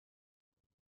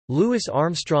Louis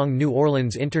Armstrong New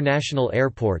Orleans International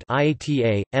Airport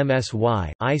IATA,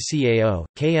 MSY, ICAO,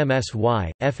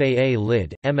 KMSY, FAA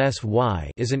LID,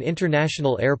 MSY is an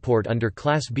international airport under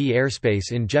Class B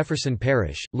airspace in Jefferson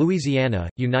Parish, Louisiana,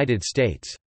 United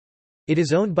States. It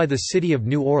is owned by the City of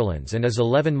New Orleans and is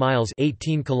 11 miles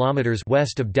 18 kilometers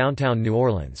west of downtown New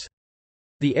Orleans.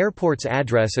 The airport's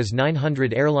address is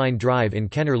 900 Airline Drive in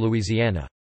Kenner, Louisiana.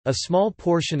 A small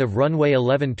portion of runway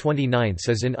 11/29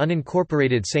 is in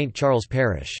unincorporated St. Charles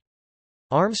Parish.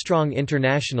 Armstrong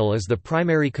International is the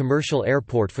primary commercial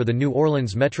airport for the New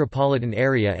Orleans metropolitan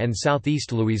area and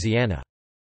southeast Louisiana.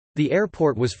 The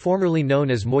airport was formerly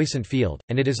known as Moisant Field,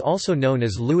 and it is also known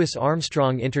as Louis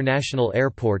Armstrong International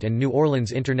Airport and New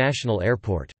Orleans International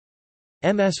Airport.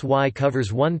 MSY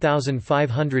covers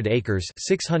 1,500 acres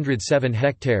 (607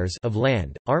 hectares) of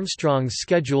land. Armstrong's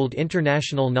scheduled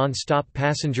international non-stop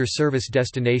passenger service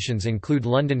destinations include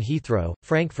London Heathrow,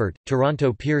 Frankfurt,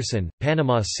 Toronto Pearson,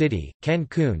 Panama City,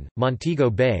 Cancun,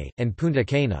 Montego Bay, and Punta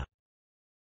Cana.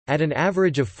 At an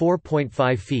average of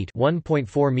 4.5 feet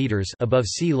 (1.4 meters) above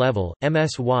sea level,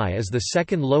 MSY is the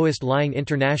second lowest lying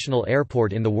international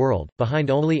airport in the world,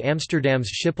 behind only Amsterdam's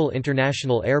Schiphol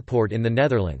International Airport in the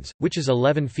Netherlands, which is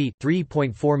 11 feet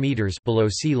 (3.4 meters) below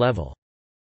sea level.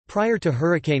 Prior to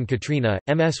Hurricane Katrina,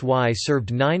 MSY served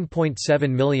 9.7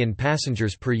 million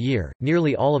passengers per year,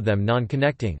 nearly all of them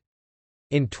non-connecting.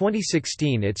 In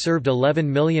 2016 it served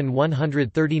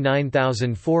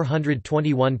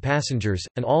 11,139,421 passengers,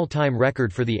 an all-time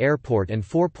record for the airport and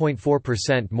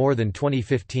 4.4% more than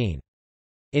 2015.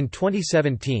 In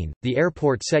 2017, the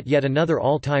airport set yet another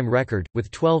all-time record, with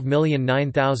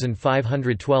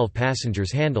 12,009,512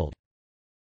 passengers handled.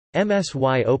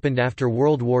 MSY opened after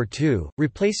World War II,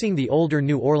 replacing the older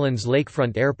New Orleans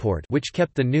Lakefront Airport, which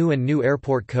kept the new and new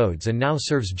airport codes and now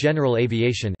serves general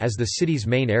aviation, as the city's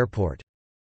main airport.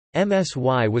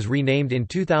 MSY was renamed in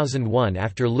 2001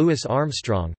 after Louis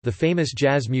Armstrong, the famous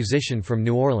jazz musician from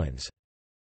New Orleans.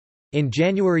 In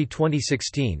January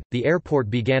 2016, the airport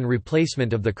began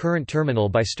replacement of the current terminal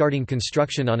by starting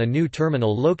construction on a new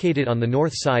terminal located on the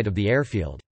north side of the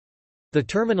airfield. The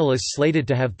terminal is slated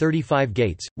to have 35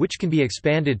 gates, which can be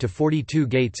expanded to 42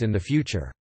 gates in the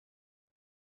future.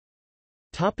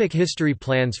 History.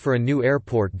 Plans for a new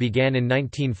airport began in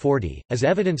 1940, as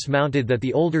evidence mounted that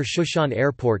the older Shoshone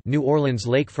Airport, New Orleans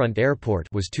Lakefront Airport,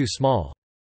 was too small.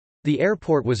 The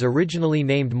airport was originally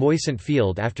named Moisant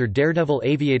Field after daredevil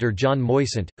aviator John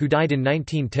Moisant, who died in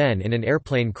 1910 in an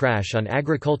airplane crash on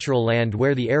agricultural land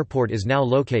where the airport is now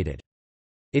located.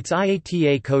 Its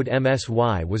IATA code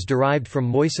MSY was derived from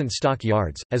Moisant Stock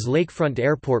Yards, as Lakefront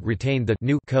Airport retained the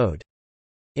new code.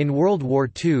 In World War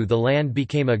II the land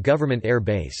became a government air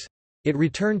base. It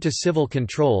returned to civil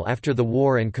control after the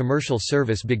war and commercial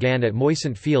service began at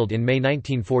Moisant Field in May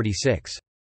 1946.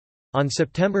 On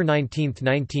September 19,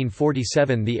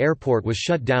 1947 the airport was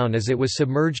shut down as it was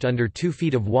submerged under 2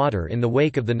 feet of water in the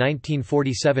wake of the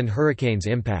 1947 hurricane's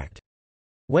impact.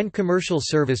 When commercial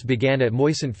service began at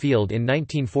Moisant Field in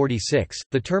 1946,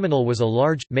 the terminal was a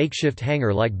large, makeshift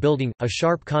hangar-like building, a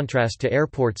sharp contrast to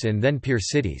airports in then-peer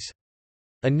cities.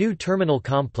 A new terminal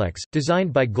complex,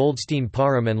 designed by Goldstein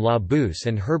Parham and La Bousse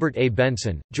and Herbert A.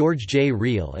 Benson, George J.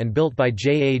 Reel and built by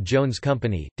J. A. Jones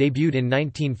Company, debuted in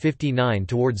 1959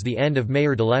 towards the end of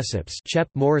Mayor de Lesseps Chep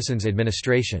Morrison's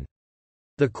administration.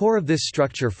 The core of this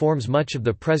structure forms much of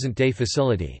the present-day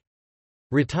facility.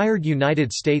 Retired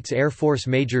United States Air Force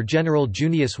Major General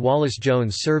Junius Wallace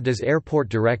Jones served as airport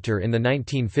director in the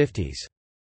 1950s.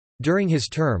 During his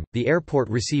term, the airport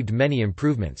received many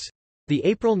improvements. The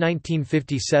April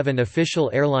 1957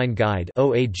 Official Airline Guide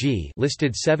 (OAG)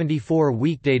 listed 74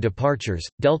 weekday departures,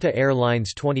 Delta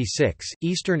Airlines 26,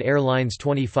 Eastern Airlines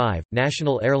 25,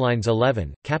 National Airlines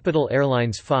 11, Capital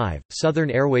Airlines 5,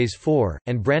 Southern Airways 4,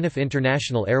 and Braniff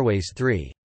International Airways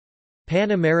 3.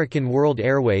 Pan American World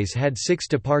Airways had 6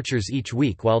 departures each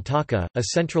week while TACA, a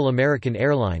Central American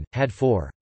airline, had 4.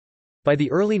 By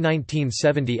the early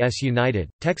 1970s United,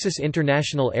 Texas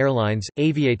International Airlines,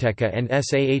 Aviateca and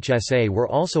SAHSA were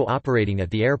also operating at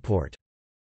the airport.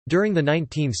 During the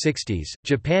 1960s,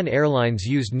 Japan Airlines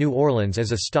used New Orleans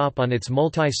as a stop on its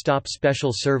multi-stop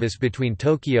special service between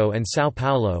Tokyo and São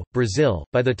Paulo, Brazil.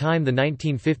 By the time the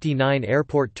 1959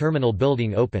 airport terminal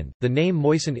building opened, the name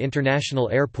Moisant International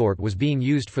Airport was being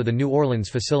used for the New Orleans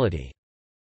facility.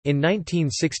 In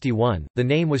 1961, the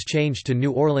name was changed to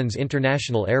New Orleans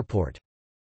International Airport.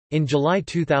 In July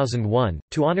 2001,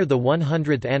 to honor the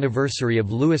 100th anniversary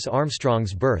of Louis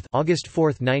Armstrong's birth, August 4,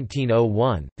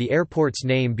 1901, the airport's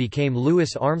name became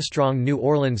Louis Armstrong New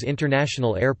Orleans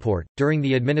International Airport. During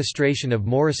the administration of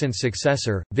Morrison's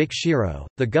successor, Vic Chiraut,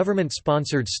 the government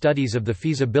sponsored studies of the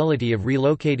feasibility of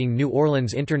relocating New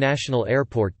Orleans International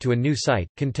Airport to a new site,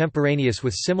 contemporaneous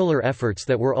with similar efforts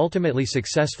that were ultimately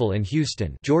successful in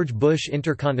Houston, George Bush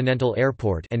Intercontinental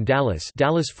Airport, and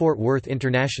Dallas-Fort Worth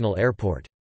International Airport.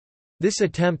 This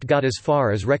attempt got as far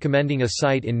as recommending a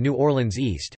site in New Orleans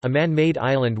East. A man-made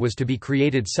island was to be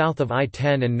created south of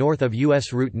I-10 and north of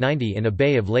U.S. Route 90 in a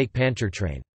bay of Lake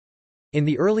Pontchartrain. In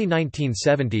the early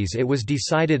 1970s it was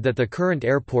decided that the current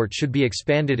airport should be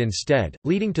expanded instead,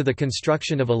 leading to the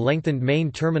construction of a lengthened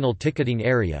main terminal ticketing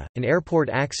area, an airport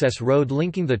access road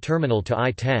linking the terminal to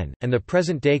I-10, and the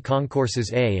present-day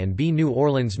Concourses A and B. New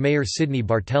Orleans Mayor Sidney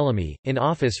Barthélemy, in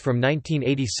office from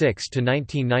 1986 to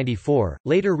 1994,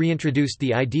 later reintroduced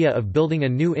the idea of building a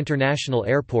new international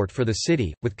airport for the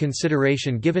city, with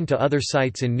consideration given to other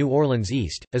sites in New Orleans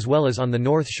East, as well as on the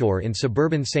North Shore in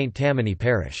suburban St. Tammany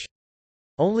Parish.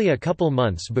 Only a couple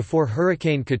months before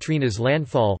Hurricane Katrina's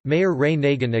landfall, Mayor Ray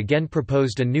Nagin again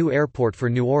proposed a new airport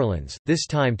for New Orleans, this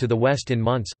time to the west in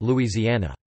Mons,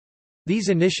 Louisiana. These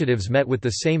initiatives met with the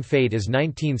same fate as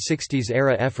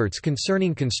 1960s-era efforts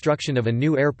concerning construction of a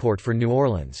new airport for New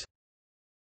Orleans.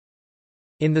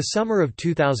 In the summer of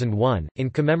 2001,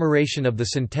 in commemoration of the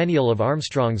centennial of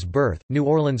Armstrong's birth, New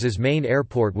Orleans's main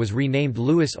airport was renamed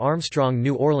Louis Armstrong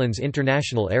New Orleans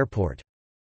International Airport.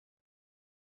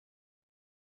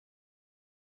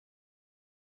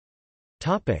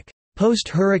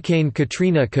 Post-Hurricane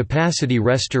Katrina capacity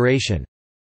restoration.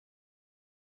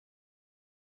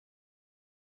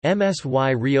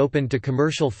 MSY reopened to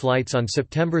commercial flights on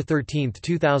September 13,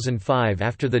 2005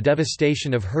 after the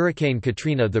devastation of Hurricane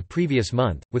Katrina the previous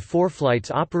month, with 4 flights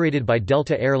operated by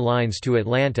Delta Air Lines to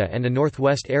Atlanta and a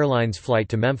Northwest Airlines flight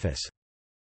to Memphis.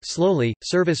 Slowly,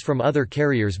 service from other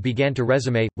carriers began to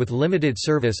resume, with limited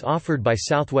service offered by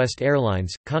Southwest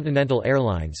Airlines, Continental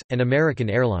Airlines, and American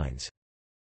Airlines.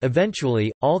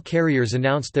 Eventually, all carriers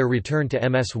announced their return to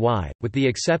MSY, with the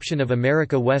exception of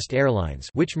America West Airlines,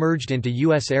 which merged into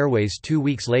U.S. Airways 2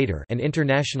 weeks later, and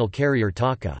international carrier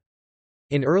TACA.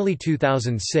 In early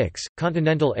 2006,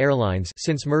 Continental Airlines,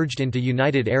 since merged into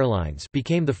United Airlines,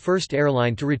 became the first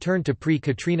airline to return to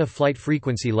pre-Katrina flight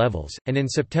frequency levels, and in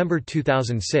September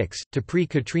 2006, to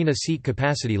pre-Katrina seat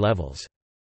capacity levels.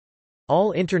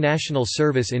 All international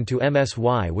service into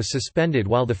MSY was suspended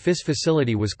while the FIS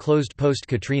facility was closed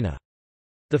post-Katrina.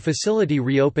 The facility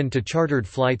reopened to chartered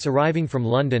flights arriving from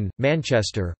London,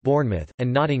 Manchester, Bournemouth,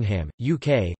 and Nottingham,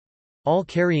 UK, all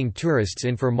carrying tourists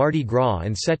in for Mardi Gras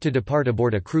and set to depart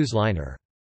aboard a cruise liner.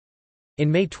 In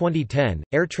May 2010,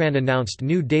 AirTran announced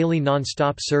new daily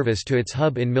non-stop service to its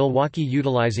hub in Milwaukee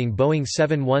utilizing Boeing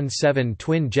 717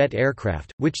 twin-jet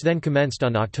aircraft, which then commenced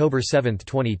on October 7,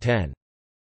 2010.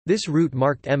 This route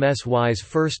marked MSY's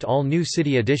first all-new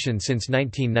city edition since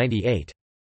 1998.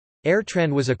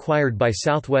 AirTran was acquired by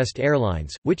Southwest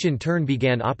Airlines, which in turn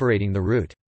began operating the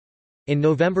route. In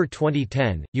November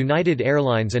 2010, United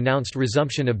Airlines announced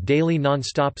resumption of daily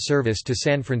non-stop service to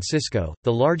San Francisco,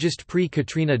 the largest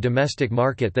pre-Katrina domestic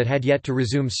market that had yet to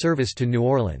resume service to New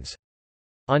Orleans.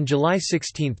 On July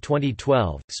 16,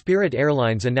 2012, Spirit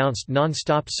Airlines announced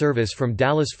non-stop service from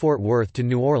Dallas-Fort Worth to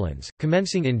New Orleans,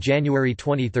 commencing in January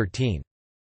 2013.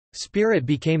 Spirit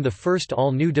became the first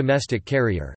all-new domestic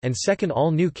carrier, and second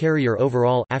all-new carrier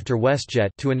overall after WestJet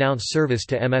to announce service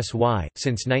to MSY,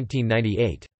 since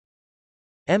 1998.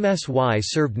 MSY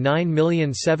served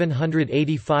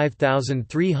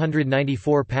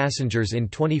 9,785,394 passengers in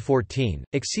 2014,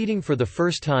 exceeding for the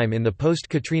first time in the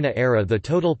post-Katrina era the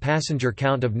total passenger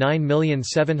count of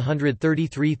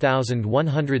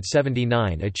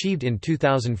 9,733,179 achieved in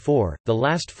 2004, the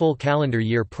last full calendar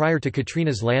year prior to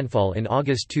Katrina's landfall in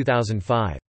August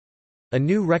 2005. A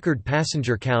new record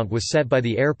passenger count was set by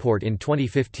the airport in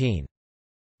 2015.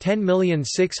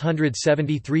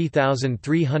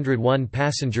 10,673,301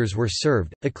 passengers were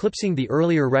served, eclipsing the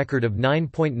earlier record of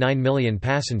 9.9 million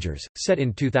passengers, set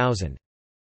in 2000.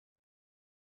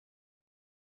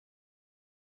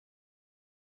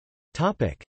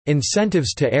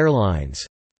 Incentives to airlines.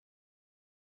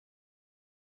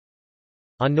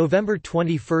 On November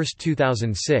 21,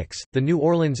 2006, the New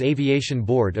Orleans Aviation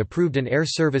Board approved an air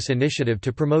service initiative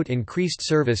to promote increased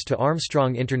service to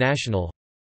Armstrong International.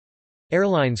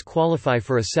 Airlines qualify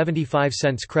for a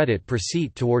 75-cents credit per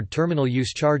seat toward terminal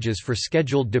use charges for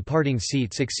scheduled departing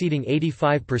seats exceeding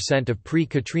 85% of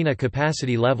pre-Katrina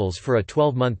capacity levels for a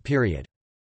 12-month period.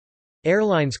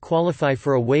 Airlines qualify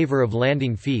for a waiver of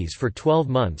landing fees for 12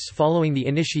 months following the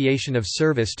initiation of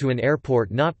service to an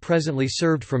airport not presently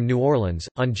served from New Orleans.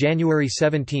 On January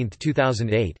 17,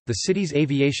 2008, the city's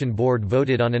aviation board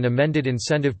voted on an amended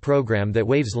incentive program that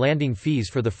waives landing fees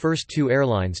for the first 2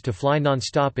 airlines to fly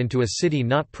nonstop into a city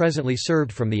not presently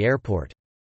served from the airport.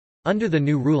 Under the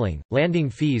new ruling,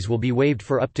 landing fees will be waived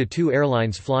for up to 2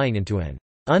 airlines flying into an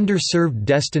underserved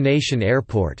destination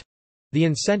airport. The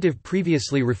incentive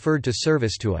previously referred to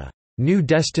service to a new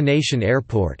destination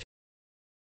airport.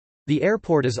 The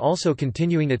airport is also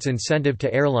continuing its incentive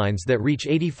to airlines that reach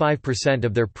 85%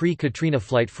 of their pre-Katrina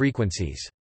flight frequencies.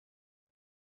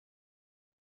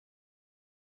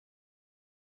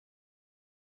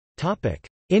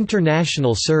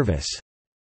 International service.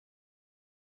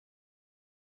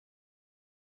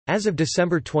 As of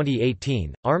December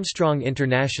 2018, Armstrong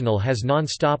International has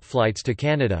non-stop flights to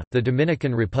Canada, the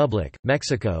Dominican Republic,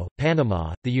 Mexico,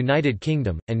 Panama, the United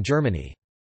Kingdom, and Germany.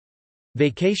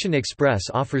 Vacation Express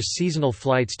offers seasonal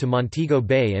flights to Montego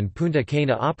Bay and Punta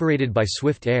Cana operated by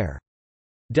Swift Air.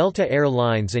 Delta Air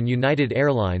Lines and United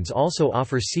Airlines also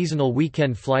offer seasonal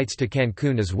weekend flights to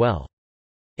Cancun as well.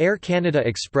 Air Canada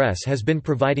Express has been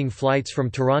providing flights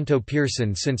from Toronto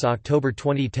Pearson since October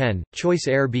 2010. Choice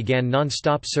Air began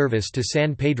non-stop service to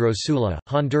San Pedro Sula,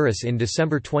 Honduras in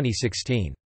December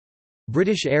 2016.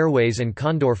 British Airways and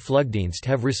Condor Flugdienst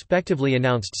have respectively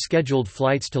announced scheduled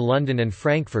flights to London and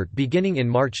Frankfurt beginning in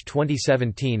March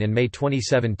 2017 and May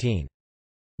 2017.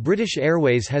 British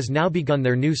Airways has now begun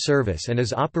their new service and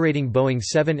is operating Boeing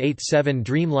 787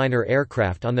 Dreamliner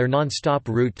aircraft on their non-stop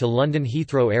route to London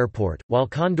Heathrow Airport, while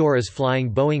Condor is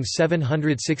flying Boeing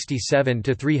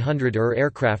 767-300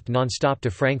 aircraft non-stop to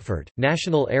Frankfurt.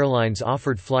 National Airlines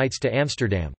offered flights to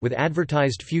Amsterdam, with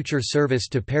advertised future service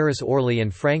to Paris, Orly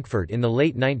and Frankfurt in the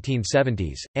late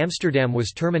 1970s. Amsterdam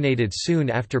was terminated soon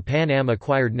after Pan Am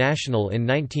acquired National in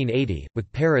 1980,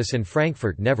 with Paris and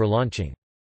Frankfurt never launching.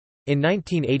 In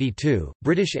 1982,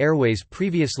 British Airways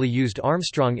previously used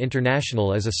Armstrong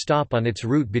International as a stop on its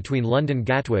route between London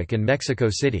Gatwick and Mexico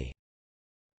City.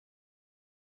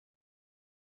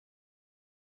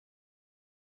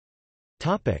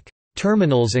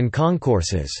 Terminals and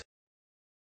concourses.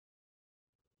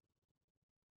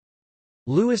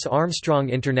 Louis Armstrong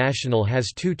International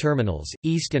has 2 terminals,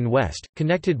 east and west,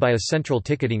 connected by a central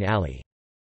ticketing alley.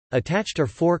 Attached are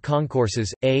 4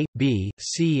 concourses, A, B,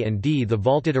 C and D. The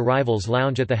vaulted arrivals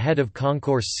lounge at the head of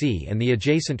Concourse C and the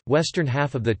adjacent, western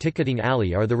half of the ticketing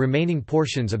alley are the remaining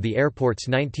portions of the airport's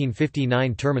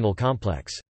 1959 terminal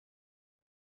complex.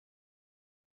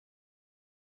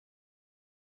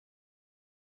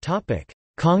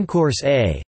 Concourse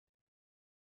A.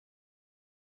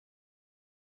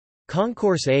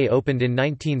 Concourse A opened in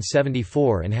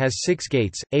 1974 and has 6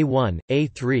 gates, A1,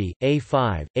 A3,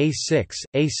 A5, A6,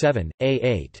 A7,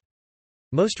 A8.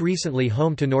 Most recently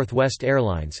home to Northwest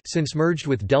Airlines since merged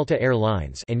with Delta Air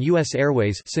Lines and U.S.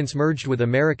 Airways since merged with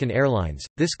American Airlines,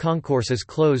 this concourse is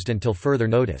closed until further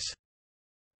notice.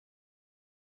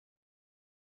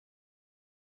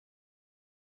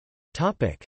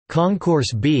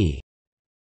 Concourse B.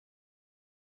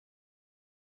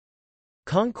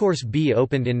 Concourse B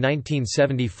opened in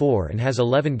 1974 and has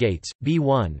 11 gates,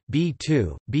 B1,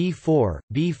 B2, B4,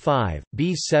 B5,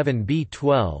 B7,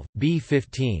 B12,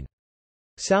 B15.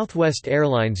 Southwest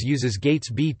Airlines uses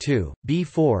gates B2,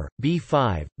 B4,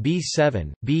 B5,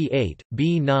 B7, B8,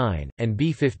 B9, and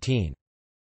B15.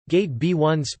 Gate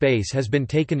B1 space has been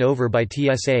taken over by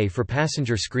TSA for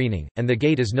passenger screening, and the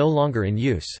gate is no longer in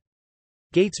use.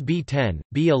 Gates B10,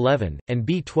 B11, and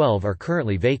B12 are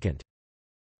currently vacant.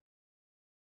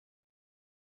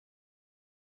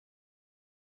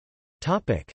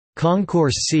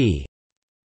 Concourse C.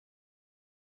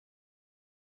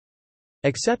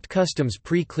 Except customs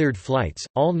pre-cleared flights,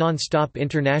 all non-stop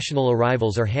international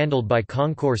arrivals are handled by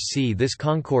Concourse C. This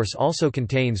concourse also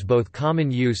contains both common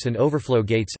use and overflow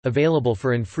gates, available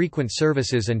for infrequent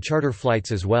services and charter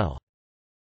flights as well.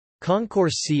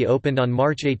 Concourse C opened on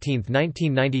March 18,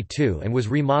 1992 and was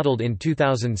remodeled in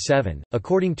 2007,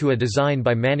 according to a design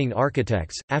by Manning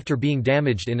Architects, after being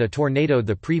damaged in a tornado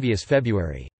the previous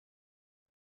February.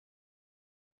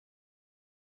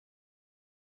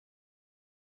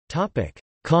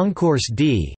 Concourse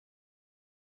D.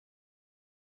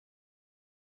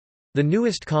 The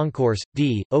newest Concourse,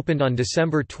 D, opened on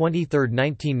December 23,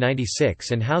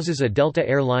 1996 and houses a Delta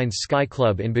Air Lines Sky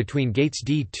Club in between gates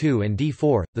D2 and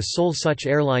D4, the sole such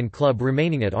airline club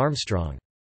remaining at Armstrong.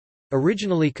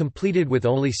 Originally completed with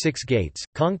only 6 gates,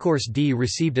 Concourse D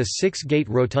received a 6-gate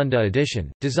rotunda addition,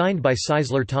 designed by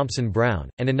Sisler Thompson Brown,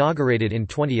 and inaugurated in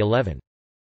 2011.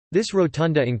 This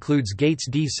rotunda includes gates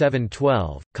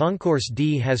D7-12. Concourse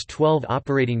D has 12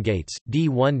 operating gates,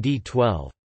 D1-D12.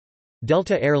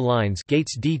 Delta Airlines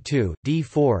gates D2,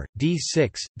 D4,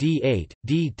 D6, D8,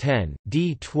 D10,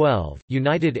 D12,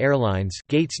 United Airlines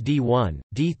gates D1,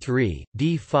 D3,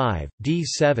 D5,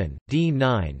 D7,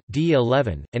 D9,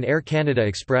 D11, and Air Canada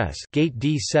Express gate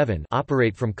D7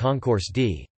 operate from Concourse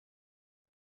D.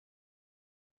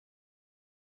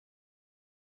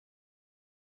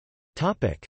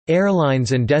 Topic: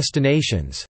 Airlines and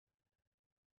destinations.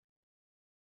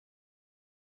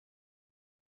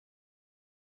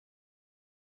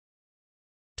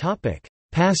 Topic: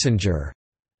 Passenger.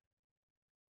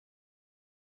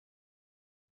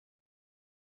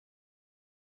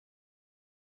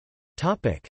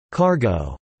 Topic: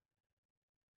 Cargo.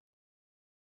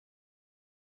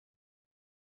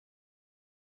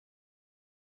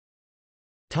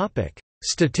 Topic: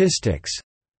 Statistics.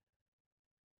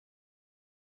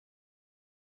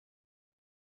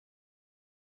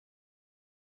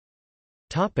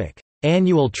 Topic: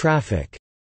 Annual traffic.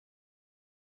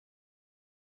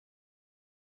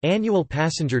 Annual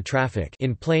passenger traffic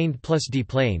in planed plus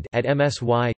deplaned at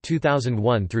MSY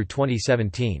 2001 through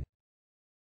 2017.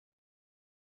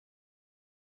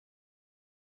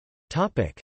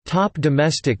 Topic: Top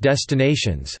domestic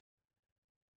destinations.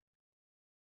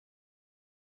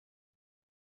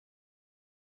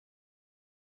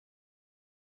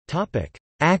 Topic: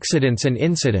 Accidents and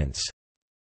incidents.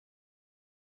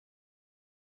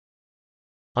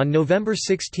 On November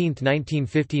 16,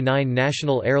 1959,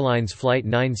 National Airlines Flight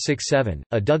 967,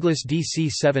 a Douglas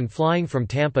DC-7 flying from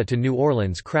Tampa to New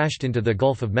Orleans crashed into the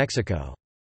Gulf of Mexico.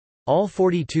 All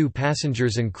 42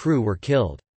 passengers and crew were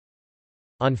killed.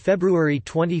 On February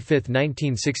 25,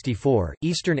 1964,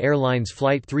 Eastern Airlines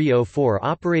Flight 304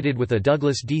 operated with a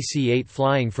Douglas DC-8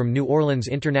 flying from New Orleans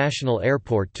International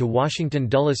Airport to Washington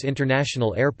Dulles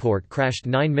International Airport crashed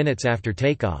 9 minutes after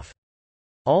takeoff.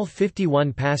 All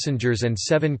 51 passengers and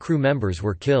 7 crew members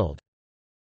were killed.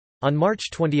 On March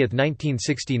 20,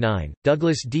 1969,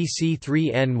 Douglas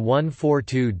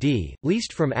DC-3N142D,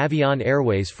 leased from Avion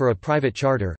Airways for a private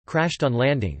charter, crashed on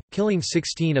landing, killing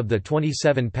 16 of the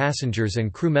 27 passengers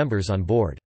and crew members on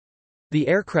board. The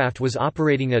aircraft was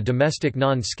operating a domestic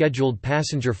non-scheduled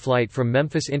passenger flight from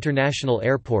Memphis International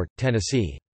Airport,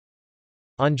 Tennessee.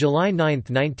 On July 9,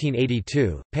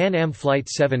 1982, Pan Am Flight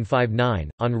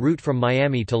 759, en route from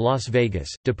Miami to Las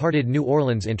Vegas, departed New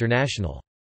Orleans International.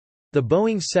 The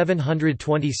Boeing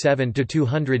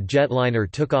 727-200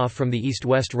 jetliner took off from the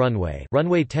east-west runway,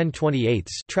 runway 10/28,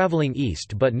 traveling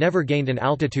east but never gained an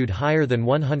altitude higher than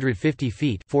 150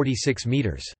 feet (46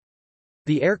 meters).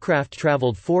 The aircraft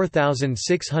traveled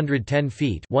 4,610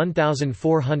 feet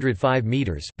 (1,405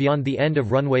 meters) beyond the end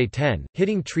of runway 10,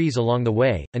 hitting trees along the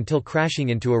way, until crashing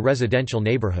into a residential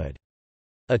neighborhood.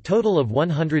 A total of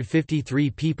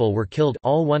 153 people were killed,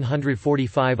 all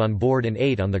 145 on board and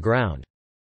 8 on the ground.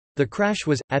 The crash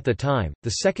was, at the time,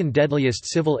 the second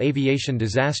deadliest civil aviation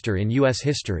disaster in U.S.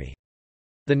 history.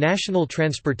 The National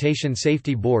Transportation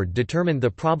Safety Board determined the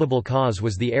probable cause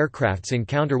was the aircraft's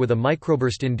encounter with a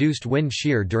microburst-induced wind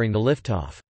shear during the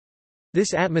liftoff.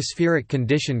 This atmospheric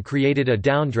condition created a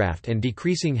downdraft and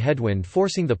decreasing headwind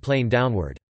forcing the plane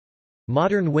downward.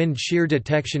 Modern wind shear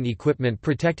detection equipment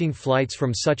protecting flights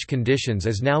from such conditions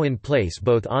is now in place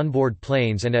both onboard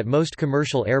planes and at most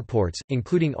commercial airports,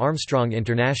 including Armstrong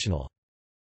International.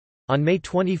 On May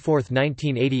 24,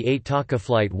 1988, TACA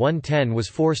Flight 110 was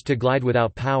forced to glide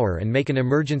without power and make an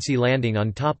emergency landing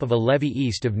on top of a levee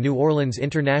east of New Orleans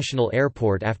International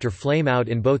Airport after flame-out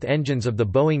in both engines of the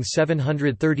Boeing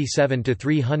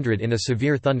 737-300 in a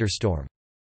severe thunderstorm.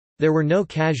 There were no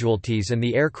casualties and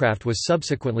the aircraft was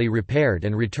subsequently repaired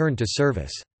and returned to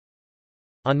service.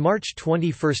 On March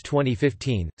 21,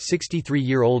 2015,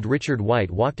 63-year-old Richard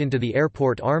White walked into the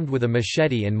airport armed with a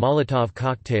machete and Molotov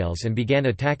cocktails and began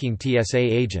attacking TSA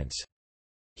agents.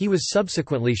 He was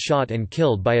subsequently shot and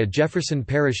killed by a Jefferson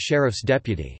Parish Sheriff's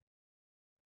deputy.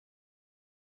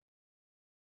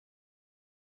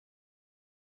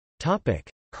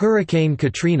 Hurricane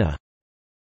Katrina.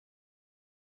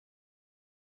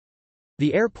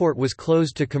 The airport was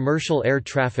closed to commercial air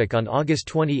traffic on August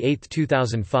 28,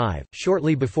 2005,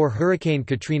 shortly before Hurricane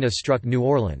Katrina struck New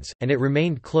Orleans, and it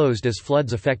remained closed as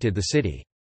floods affected the city.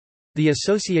 The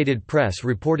Associated Press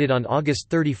reported on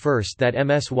August 31 that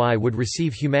MSY would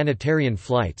receive humanitarian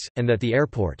flights, and that the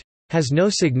airport has no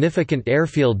significant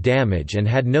airfield damage and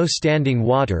had no standing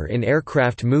water in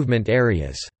aircraft movement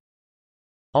areas.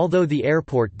 Although the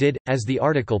airport did, as the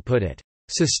article put it,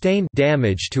 sustain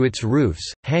damage to its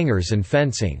roofs, hangars and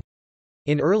fencing.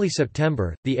 In early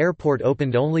September, the airport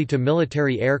opened only to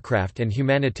military aircraft and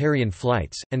humanitarian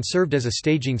flights, and served as a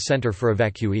staging center for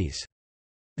evacuees.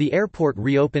 The airport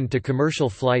reopened to commercial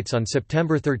flights on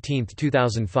September 13,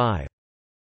 2005.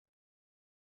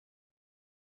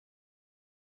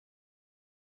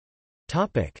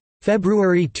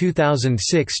 February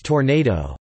 2006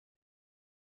 tornado.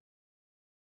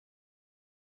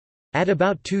 At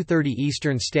about 2:30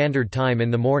 Eastern Standard Time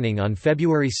in the morning on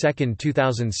February 2,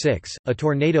 2006, a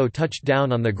tornado touched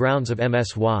down on the grounds of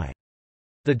MSY.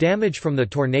 The damage from the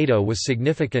tornado was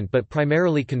significant but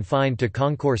primarily confined to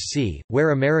Concourse C,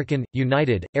 where American,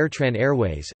 United, Airtran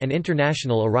Airways, and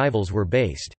international arrivals were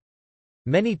based.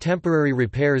 Many temporary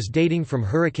repairs dating from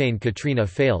Hurricane Katrina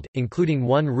failed, including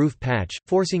one roof patch,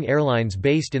 forcing airlines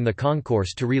based in the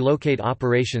concourse to relocate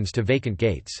operations to vacant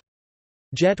gates.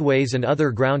 Jetways and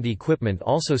other ground equipment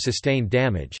also sustained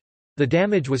damage. The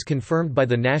damage was confirmed by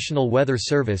the National Weather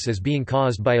Service as being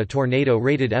caused by a tornado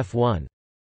rated F1.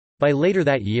 By later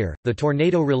that year, the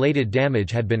tornado-related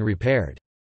damage had been repaired.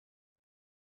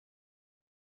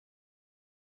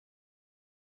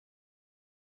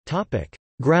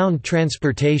 Ground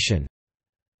transportation.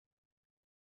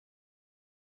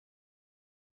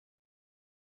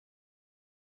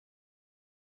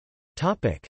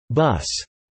 Bus.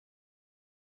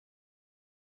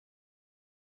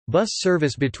 Bus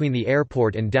service between the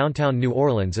airport and downtown New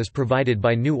Orleans is provided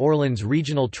by New Orleans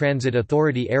Regional Transit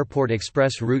Authority Airport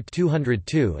Express Route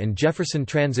 202 and Jefferson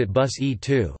Transit Bus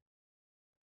E2.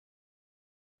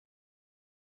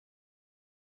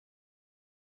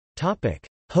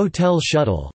 Hotel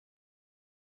shuttle.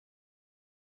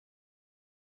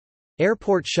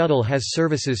 Airport Shuttle has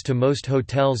services to most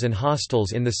hotels and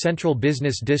hostels in the Central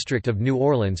Business District of New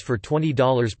Orleans for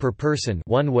 $20 per person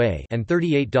one way and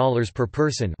 $38 per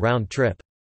person round trip.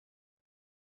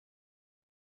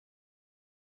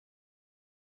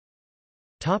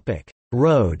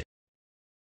 Road.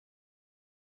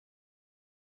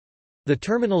 The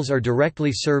terminals are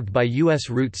directly served by U.S.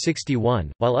 Route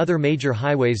 61, while other major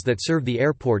highways that serve the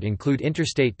airport include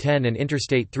Interstate 10 and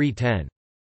Interstate 310.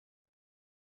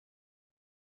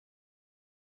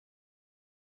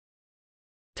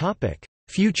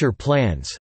 Future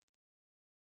plans.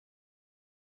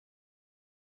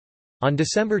 On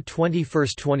December 21,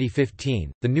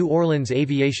 2015, the New Orleans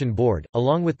Aviation Board,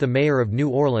 along with the Mayor of New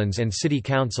Orleans and City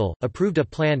Council, approved a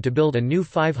plan to build a new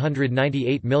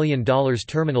 $598 million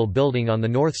terminal building on the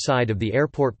north side of the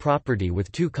airport property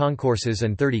with 2 concourses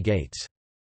and 30 gates.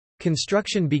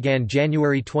 Construction began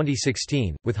January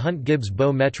 2016, with Hunt-Gibbs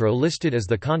Bow Metro listed as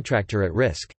the contractor at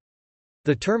risk.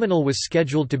 The terminal was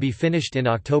scheduled to be finished in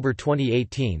October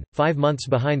 2018, 5 months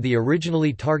behind the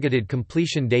originally targeted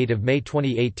completion date of May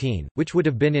 2018, which would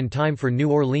have been in time for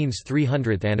New Orleans'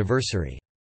 300th anniversary.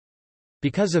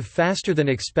 Because of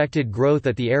faster-than-expected growth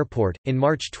at the airport, in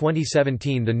March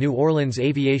 2017 the New Orleans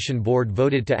Aviation Board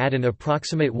voted to add an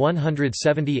approximate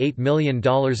 $178 million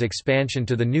expansion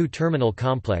to the new terminal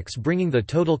complex, bringing the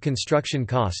total construction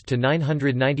cost to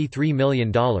 $993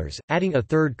 million, adding a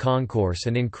third concourse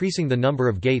and increasing the number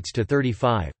of gates to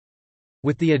 35.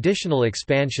 With the additional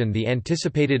expansion, the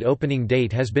anticipated opening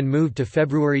date has been moved to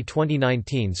February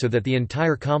 2019 so that the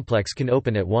entire complex can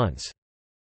open at once.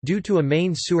 Due to a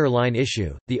main sewer line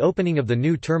issue, the opening of the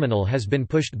new terminal has been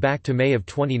pushed back to May of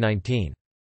 2019.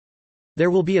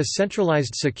 There will be a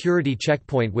centralized security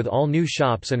checkpoint with all new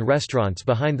shops and restaurants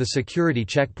behind the security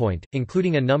checkpoint,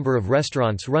 including a number of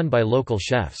restaurants run by local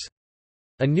chefs.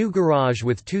 A new garage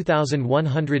with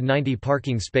 2,190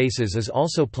 parking spaces is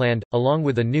also planned, along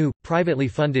with a new, privately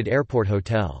funded airport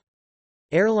hotel.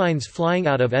 Airlines flying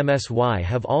out of MSY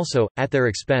have also, at their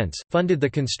expense, funded the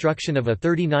construction of a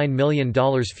 $39 million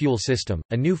fuel system.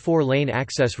 A new 4-lane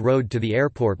access road to the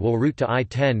airport will route to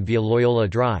I-10 via Loyola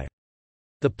Drive.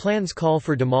 The plans call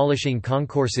for demolishing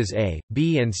Concourses A,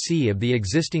 B and C of the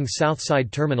existing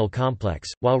Southside Terminal complex,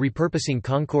 while repurposing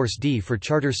Concourse D for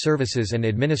charter services and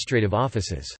administrative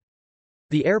offices.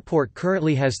 The airport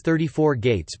currently has 34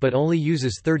 gates but only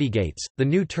uses 30 gates. The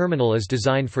new terminal is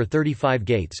designed for 35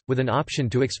 gates, with an option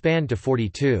to expand to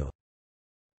 42.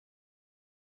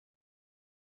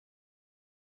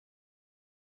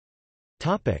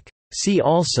 See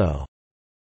also: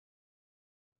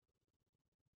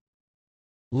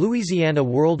 Louisiana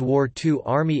World War II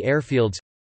Army Airfields,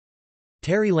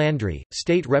 Terry Landry,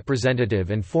 State Representative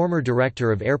and former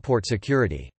Director of Airport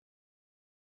Security.